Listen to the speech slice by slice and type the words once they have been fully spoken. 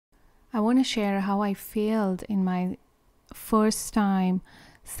I want to share how I failed in my first time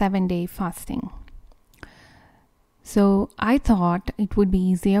 7-day fasting. So I thought it would be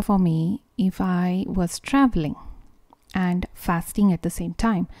easier for me if I was traveling and fasting at the same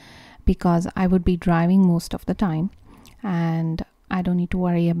time because I would be driving most of the time and I don't need to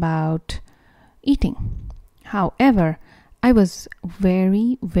worry about eating. However, I was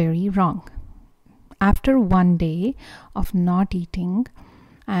very, very wrong. After one day of not eating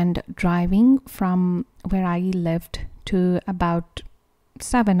and driving from where I lived to about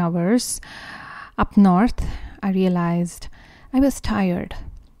 7 hours up north, I realized I was tired.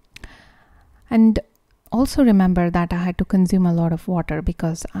 And also remember that I had to consume a lot of water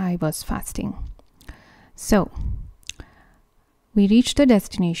because I was fasting. So we reached the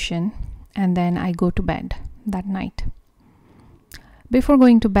destination and then I go to bed that night. Before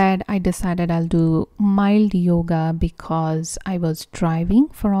going to bed, I decided I'll do mild yoga because I was driving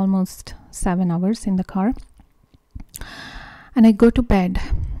for almost 7 hours in the car. And I go to bed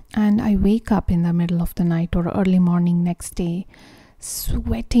and I wake up in the middle of the night or early morning next day,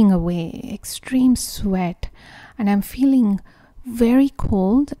 sweating away, extreme sweat. And I'm feeling very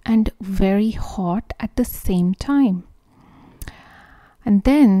cold and very hot at the same time. And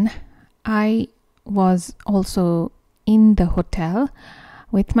then I was also in the hotel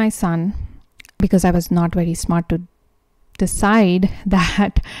with my son because I was not very smart to decide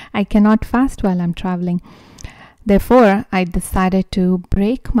that I cannot fast while I'm traveling. Therefore, I decided to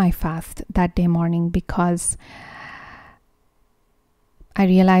break my fast that day morning because I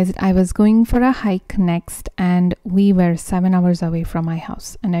realized I was going for a hike next and we were 7 hours away from my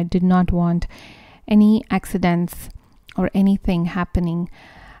house and I did not want any accidents or anything happening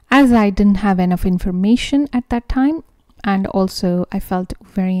as I didn't have enough information at that time. And also I felt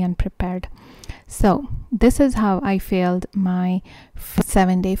very unprepared. So this is how I failed my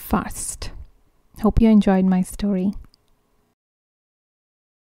 7-day fast. Hope you enjoyed my story.